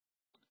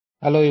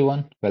Hello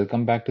everyone,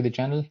 welcome back to the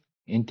channel.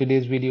 In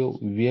today's video,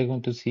 we are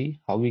going to see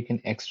how we can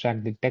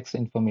extract the text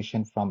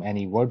information from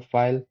any Word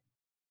file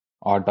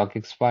or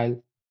docx file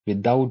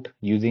without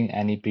using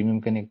any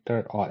premium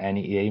connector or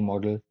any AI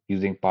model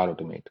using Power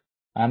Automate.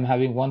 I'm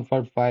having one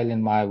Word file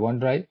in my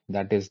OneDrive,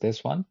 that is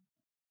this one.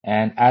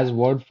 And as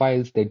Word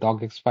files, the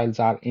docx files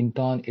are in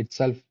turn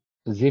itself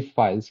zip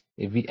files.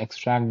 If we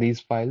extract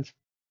these files,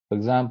 for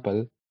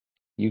example,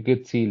 you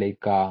could see like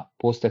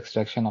post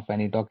extraction of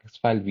any docx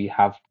file, we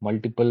have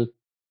multiple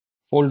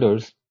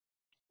folders: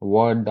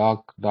 Word,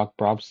 Doc, Doc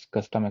props,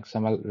 custom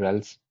XML,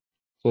 rels.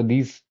 So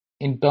these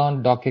in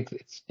turn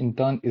docx in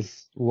turn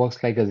is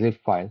works like a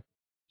zip file.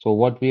 So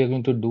what we are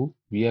going to do,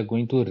 we are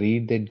going to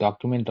read the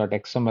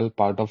document.xml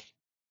part of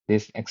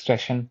this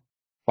extraction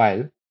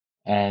file,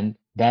 and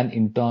then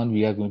in turn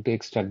we are going to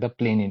extract the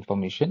plain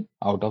information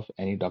out of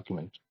any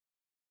document.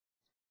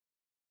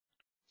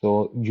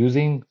 So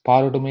using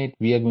Power Automate,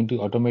 we are going to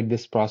automate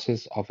this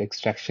process of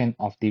extraction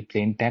of the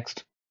plain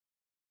text.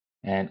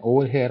 And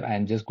over here,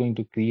 I'm just going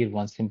to create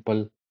one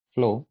simple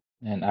flow,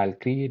 and I'll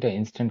create an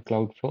instant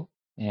cloud flow.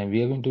 And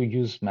we are going to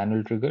use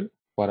manual trigger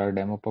for our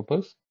demo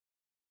purpose.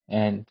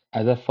 And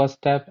as a first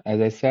step,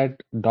 as I said,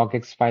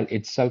 docx file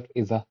itself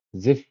is a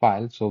zip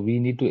file. So we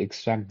need to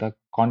extract the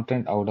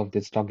content out of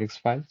this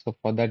docx file. So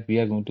for that, we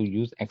are going to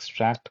use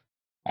extract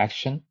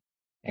action,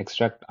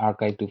 extract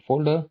archive to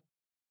folder.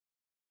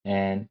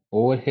 And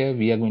over here,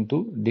 we are going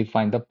to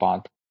define the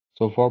path.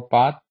 So for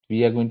path,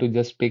 we are going to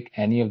just pick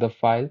any of the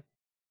file,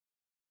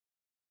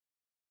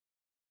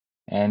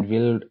 and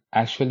we'll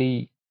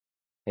actually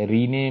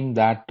rename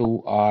that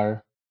to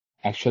our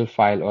actual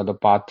file or the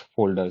path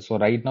folder. So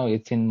right now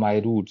it's in my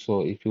root.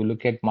 So if you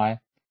look at my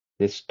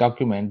this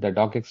document, the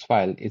docx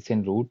file, it's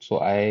in root. So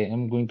I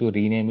am going to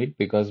rename it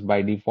because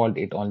by default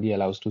it only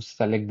allows to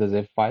select the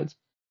zip files.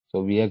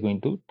 So we are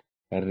going to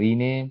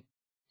rename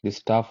the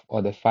stuff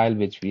or the file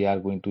which we are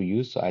going to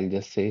use. So I'll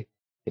just say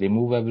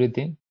remove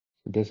everything.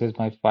 So this is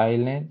my file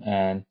name,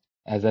 and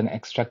as an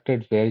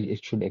extracted where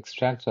it should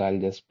extract. So I'll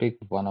just pick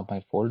one of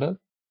my folder.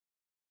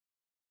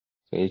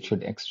 So it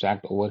should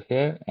extract over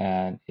here,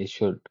 and it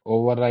should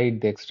override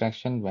the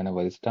extraction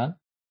whenever it's done.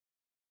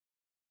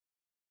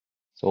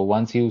 So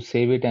once you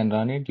save it and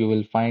run it, you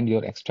will find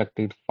your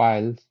extracted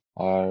files,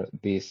 or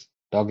this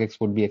docx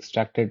would be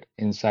extracted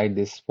inside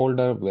this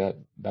folder, where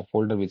the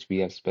folder which we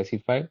have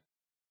specified.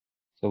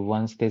 So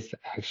once this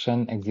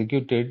action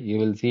executed, you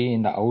will see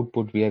in the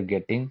output we are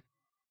getting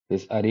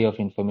this array of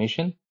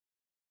information.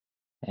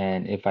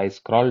 And if I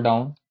scroll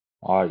down,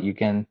 or you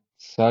can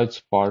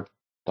search for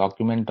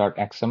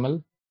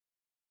document.xml,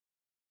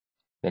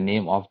 the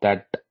name of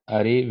that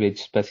array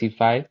which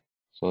specify.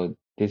 So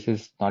this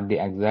is not the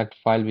exact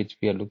file which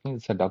we are looking,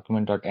 it's a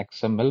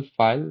document.xml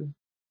file.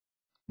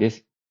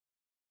 This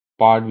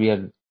part we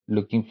are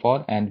looking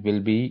for, and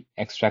we'll be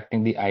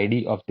extracting the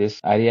ID of this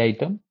array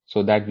item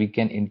so that we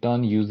can in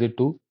turn use it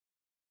to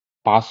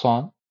pass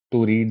on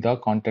to read the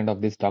content of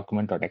this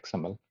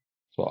document.xml.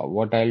 So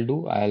what I'll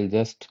do, I'll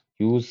just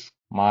use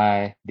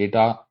my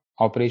data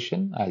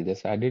operation. I'll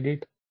just added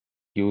it,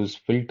 use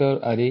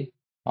filter array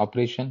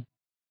operation.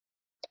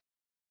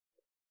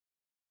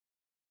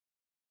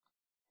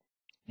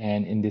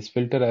 And in this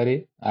filter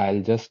array,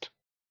 I'll just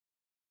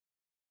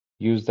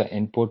use the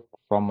input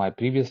from my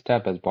previous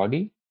tab as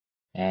body.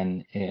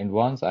 And in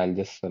once, I'll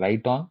just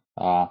write on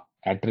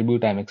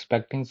attribute I'm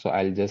expecting. So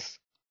I'll just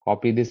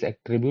copy this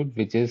attribute,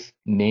 which is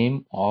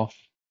name of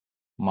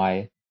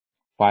my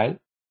file.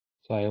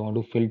 So I want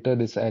to filter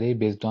this array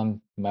based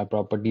on my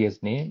property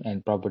as name,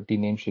 and property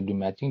name should be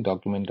matching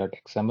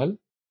document.xml,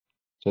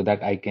 so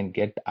that I can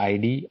get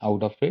ID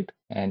out of it.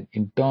 And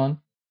in turn,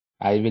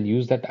 I will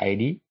use that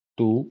ID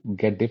to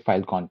get the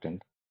file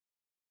content.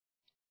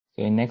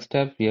 So in next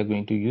step, we are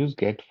going to use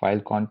get file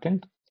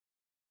content.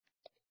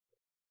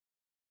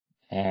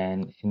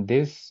 And in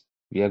this,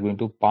 we are going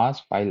to pass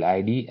file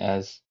ID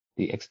as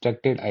the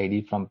extracted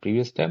ID from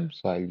previous step.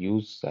 So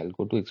I'll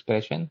go to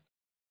expression,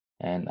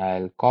 and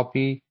I'll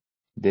copy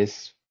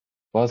this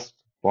first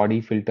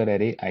body filter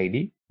array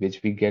ID,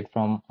 which we get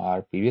from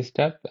our previous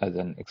step as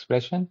an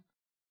expression.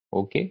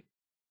 Okay.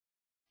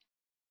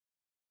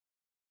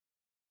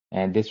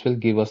 And this will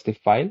give us the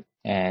file.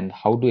 And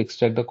how to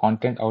extract the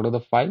content out of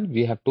the file?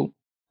 We have to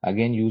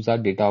again use our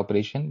data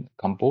operation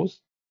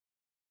compose.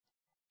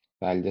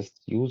 So I'll just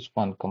use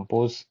one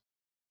compose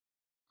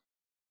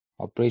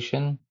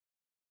operation,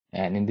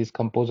 and in this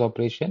compose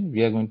operation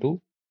we are going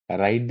to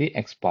write the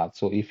Xpath.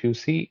 So if you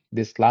see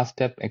this last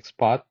step,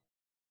 Xpath,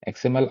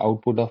 XML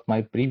output of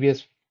my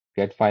previous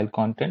get file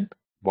content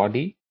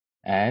body,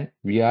 and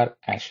we are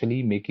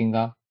actually making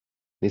a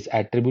this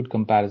attribute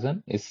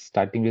comparison is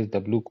starting with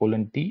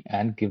W:(T)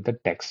 and give the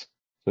text.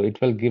 So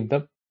it will give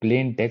the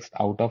plain text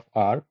out of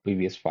our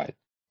previous file.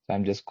 So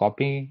I'm just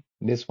copying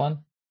this one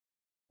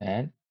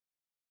and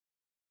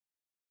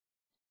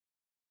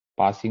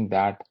passing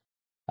that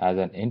as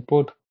an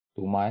input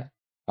to my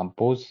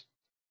compose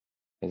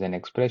as an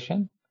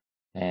expression,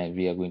 and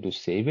we are going to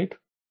save it.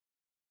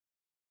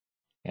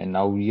 And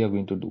now we are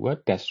going to do a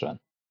test run.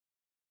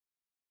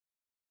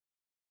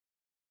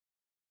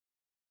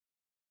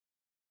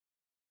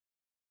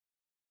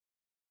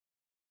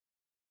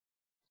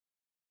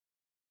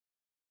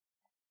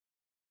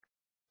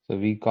 So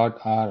we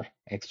got our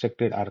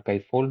extracted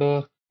archive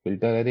folder,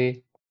 filter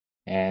array,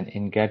 and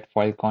in get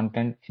file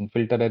content in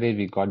filter array,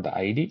 we got the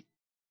ID.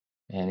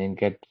 And in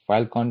get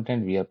file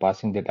content, we are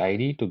passing that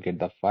ID to get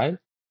the file.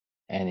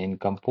 And in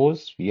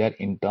compose, we are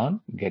in turn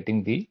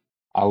getting the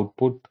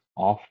output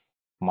of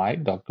my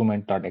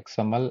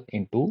document.xml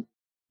into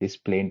this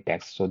plain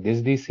text. So this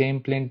is the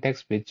same plain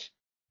text which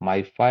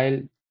my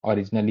file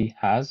originally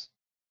has,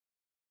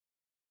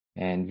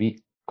 and we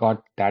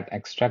got that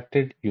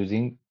extracted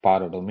using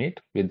Power Automate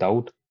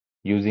without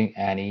using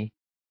any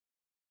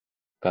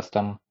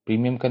custom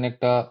premium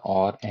connector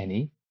or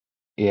any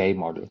AI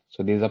model.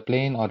 So there's a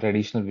plain or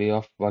traditional way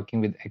of working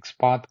with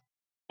Xpath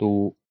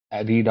to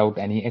read out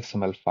any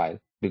XML file,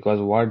 because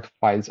Word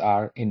files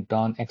are in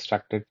turn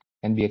extracted,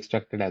 can be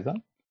extracted as a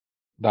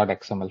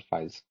 .xml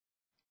files.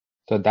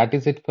 So that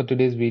is it for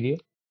today's video.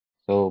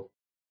 So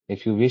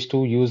if you wish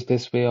to use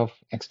this way of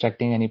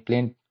extracting any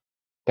plain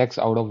text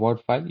out of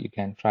Word file, you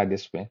can try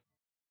this way.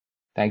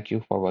 Thank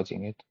you for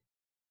watching it.